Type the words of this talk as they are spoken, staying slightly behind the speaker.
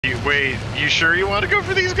Wait, you sure you want to go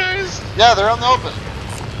for these guys? Yeah, they're on the open.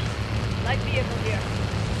 Light vehicle here.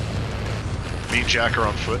 Me and Jack are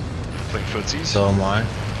on foot, playing footsies. So am I.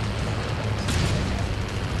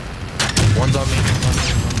 One's on me.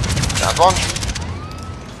 Got one.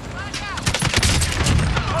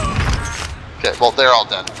 Okay, well, they're all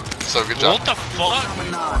dead. So good job. What the fuck?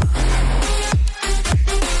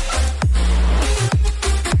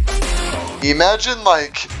 Imagine,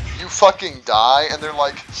 like, you fucking die and they're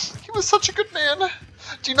like, he was such a good man.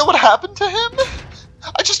 Do you know what happened to him?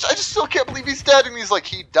 I just still can't believe he's dead. And he's like,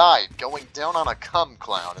 he died going down on a cum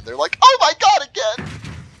clown. And they're like, oh my god, again!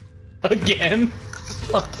 Again?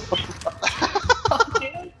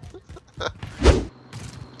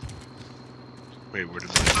 Wait, what did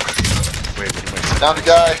my Down the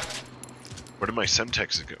guy. where did my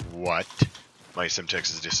semtexes go? What? My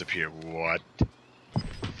semtexes disappear. What?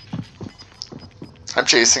 I'm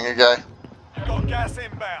chasing a guy. Got gas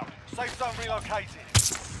inbound. Safe zone relocated.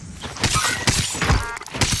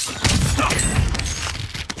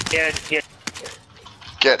 Yeah.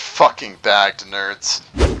 Get fucking bagged, nerds.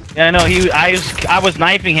 Yeah, I know. I was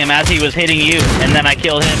knifing him as he was hitting you, and then I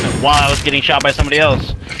killed him while I was getting shot by somebody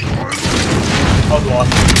else. Oh, God.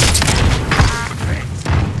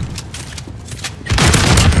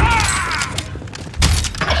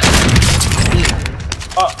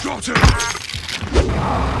 Dropped him.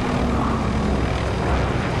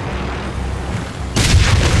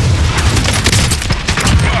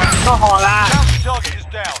 Target is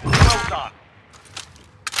down. Well done.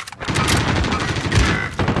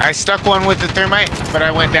 I stuck one with the thermite, but I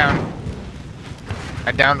went down.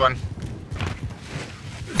 I downed one.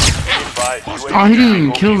 Oh, he didn't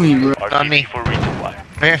even kill me, bro. On me.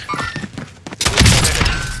 Here.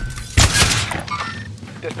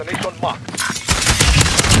 Destination marked.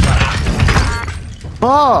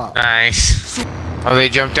 Fuck! Nice. Oh, they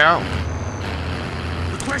jumped out?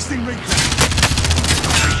 Requesting recon.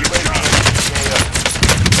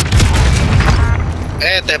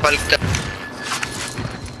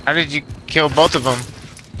 How did you kill both of them?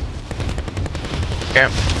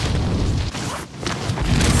 Yep.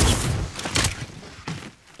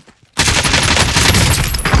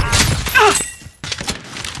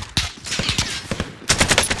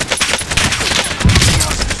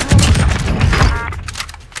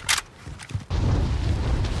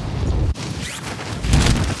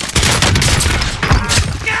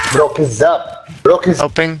 Broke his up. Broke his.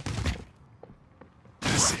 Helping.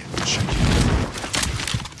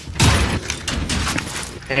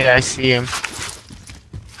 Hey, I see him.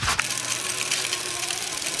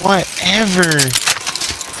 Whatever.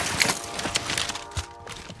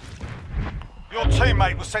 Your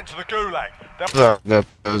teammate was sent to the gulag.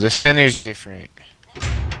 The center's different.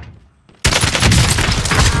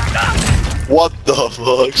 What the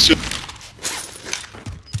fuck?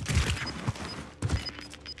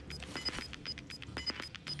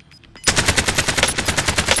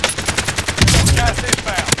 Gas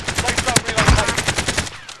inbound. Safe zone relocated.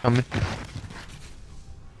 Coming.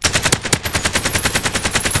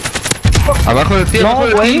 Abajo de ti, abajo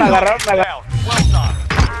de ti. Down. Well done.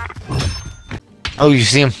 Oh, you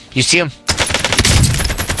see him. You see him.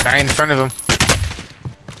 Guy in front of him.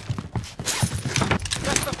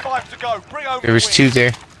 Less than 5 to go. Bring home There was the two win.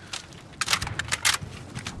 there.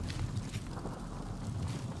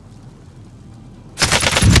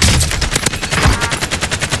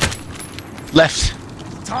 Left.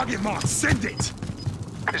 Target mark. Send it.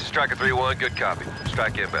 This is Striker 3-1, good copy.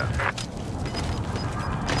 Strike inbound.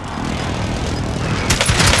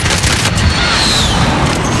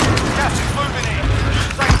 Gas is moving in.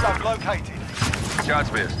 Safe zone located.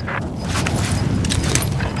 Shots missed.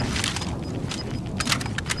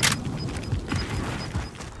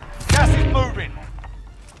 Gas is moving.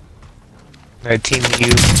 That team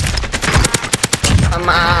you.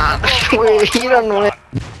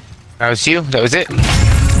 That was you? That was it?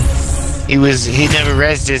 He never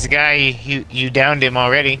rezzed this guy, you downed him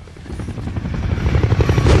already.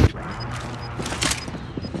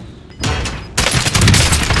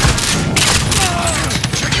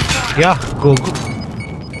 Yeah, go. Closing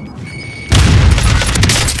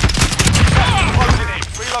in.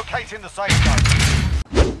 Relocating the safe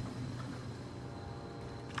zone.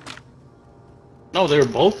 No, they were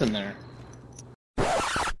both in there.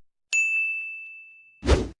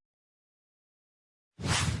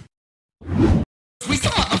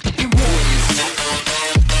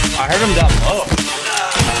 I heard him down low.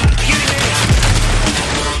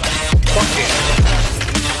 Fuck it.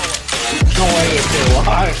 No way they're still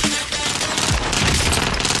alive.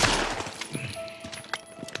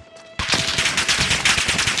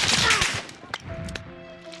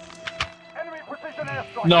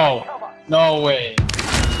 No. No way.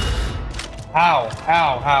 How?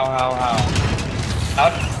 How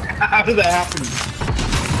did that happen?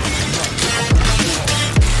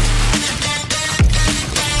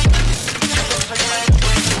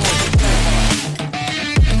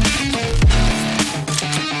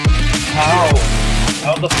 How?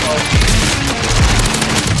 How the fuck?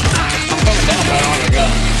 I'm coming down, but I don't have a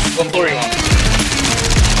gun. What floor are you on?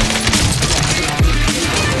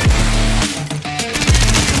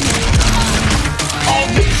 Oh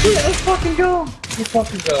shit, let's fucking go! Let's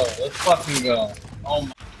fucking go. Oh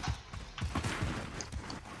my.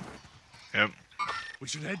 Yep. We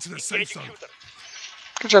should head to the safe zone.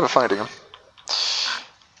 Good job of finding him.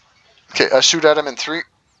 Okay, shoot at him in 3,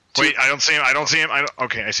 2, Wait, I don't see him.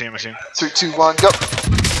 Okay, I see him. 3, 2, 1, go.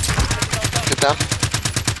 Get down.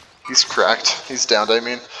 He's cracked. He's downed, I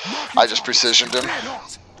mean. I just precisioned him.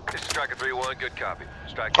 This is Striker 3-1, good copy.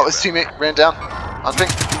 Strike Oh, his teammate ran down. On ping.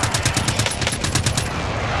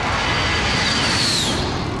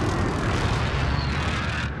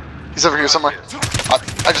 He's over here somewhere.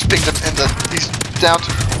 I just pinged him in the... He's downed.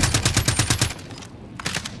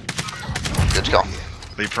 Good to go.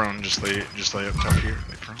 Lay prone. Just lay up top here.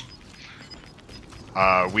 Lay prone.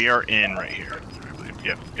 We are in right here, I believe.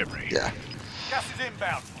 Yep, right here. Yeah. Gas is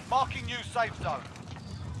inbound. Marking new safe zone.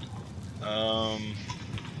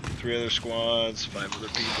 3 other squads, 5 other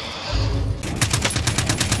people.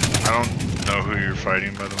 I don't know who you're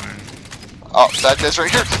fighting, by the way. Oh, that guy's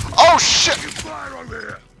right here. Oh shit!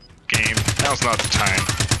 Game. Now's not the time.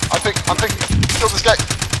 I'm thinking. Kill this guy.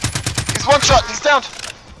 He's one shot. He's down.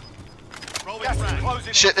 Gas is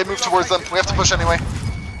closing Shit, in. it moved towards them. We have to push anyway.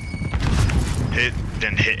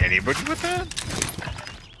 Didn't hit anybody with that?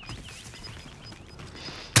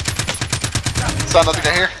 Saw another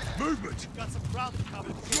guy here. Movement.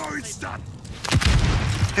 Throwing stun.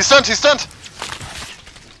 He's stunned.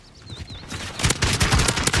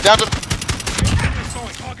 Downed him.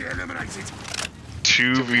 Target eliminated.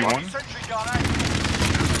 2v1. Sentry gun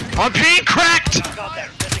active. On ping, cracked!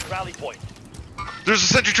 Contact. Setting rally point. There's a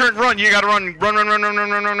sentry turret. Run! You gotta run! Run! Oh,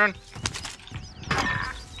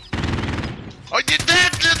 you did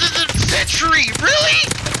that! The sentry! Really?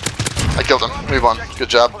 I killed him. We won. Good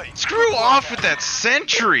job. Screw off with that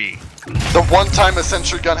sentry! The one time a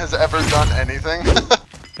sentry gun has ever done anything.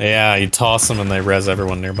 Yeah, you toss them and they res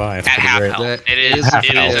everyone nearby. It's pretty great. That It is half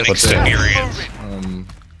an health, but experience.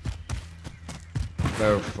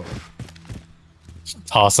 Very full.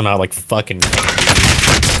 Toss them out like fucking. The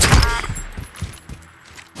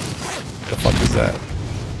fuck is that?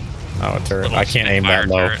 Oh, a turret. Little I can't aim fire that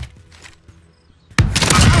low. turret.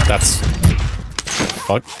 That's.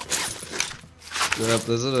 Fuck.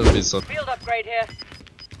 Field upgrade here.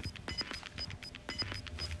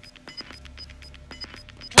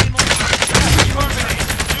 Moving in.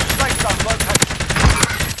 New safe zone located.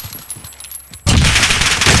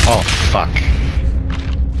 Oh, fuck.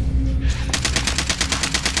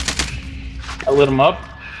 I lit him up.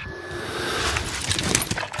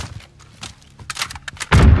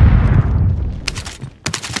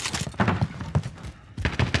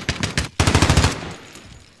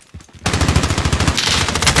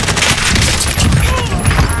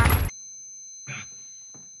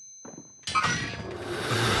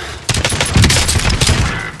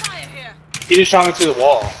 He just shot me through the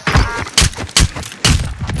wall.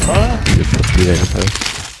 Huh?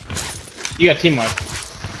 You got team wipe.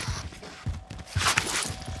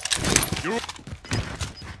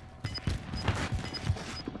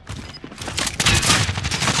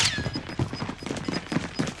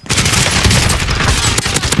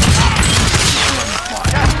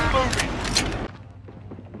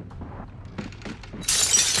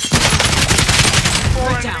 Four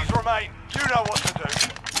enemies remain. You know what to do.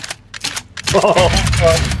 Oh,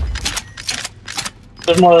 fuck.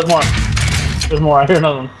 There's more. I hear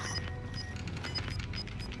another one.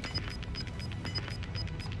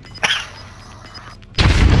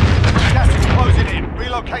 Gas is closing in.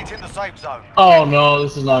 Relocating the safe zone. Oh no,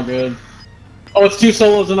 this is not good. Oh, it's 2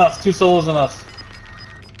 solos and us.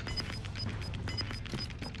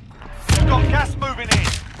 We've got gas moving in.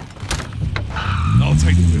 I'll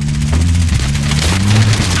take the wheel.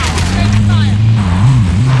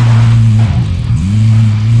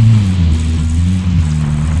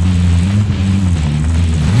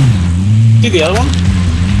 See the other one?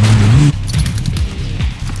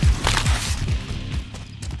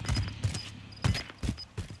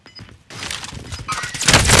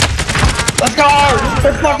 Let's go!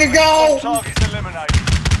 Let's fucking go! Targets eliminated.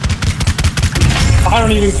 I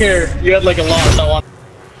don't even care. You had like a launch. I want.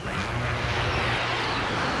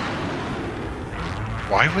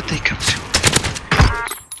 Why would they come to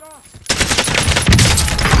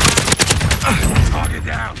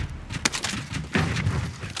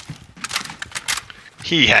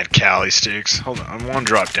He had Cali sticks. Hold on, one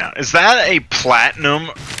drop down. Is that a platinum?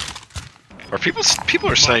 Or people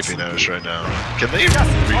are sniping those right now. Can they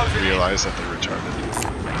realize that they're retarded?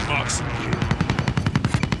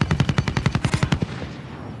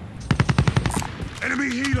 Enemy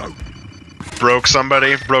helo. Broke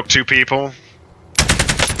somebody. Broke 2 people.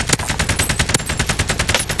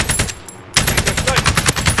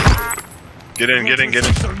 Get in, get in, get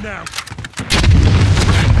in.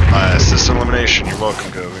 Assist elimination. You're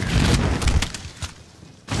welcome, Kobe.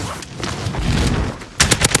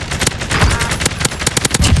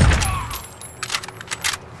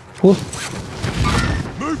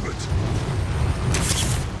 Movement.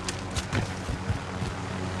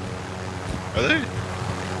 Are they?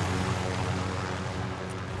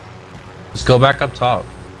 Let's go back up top.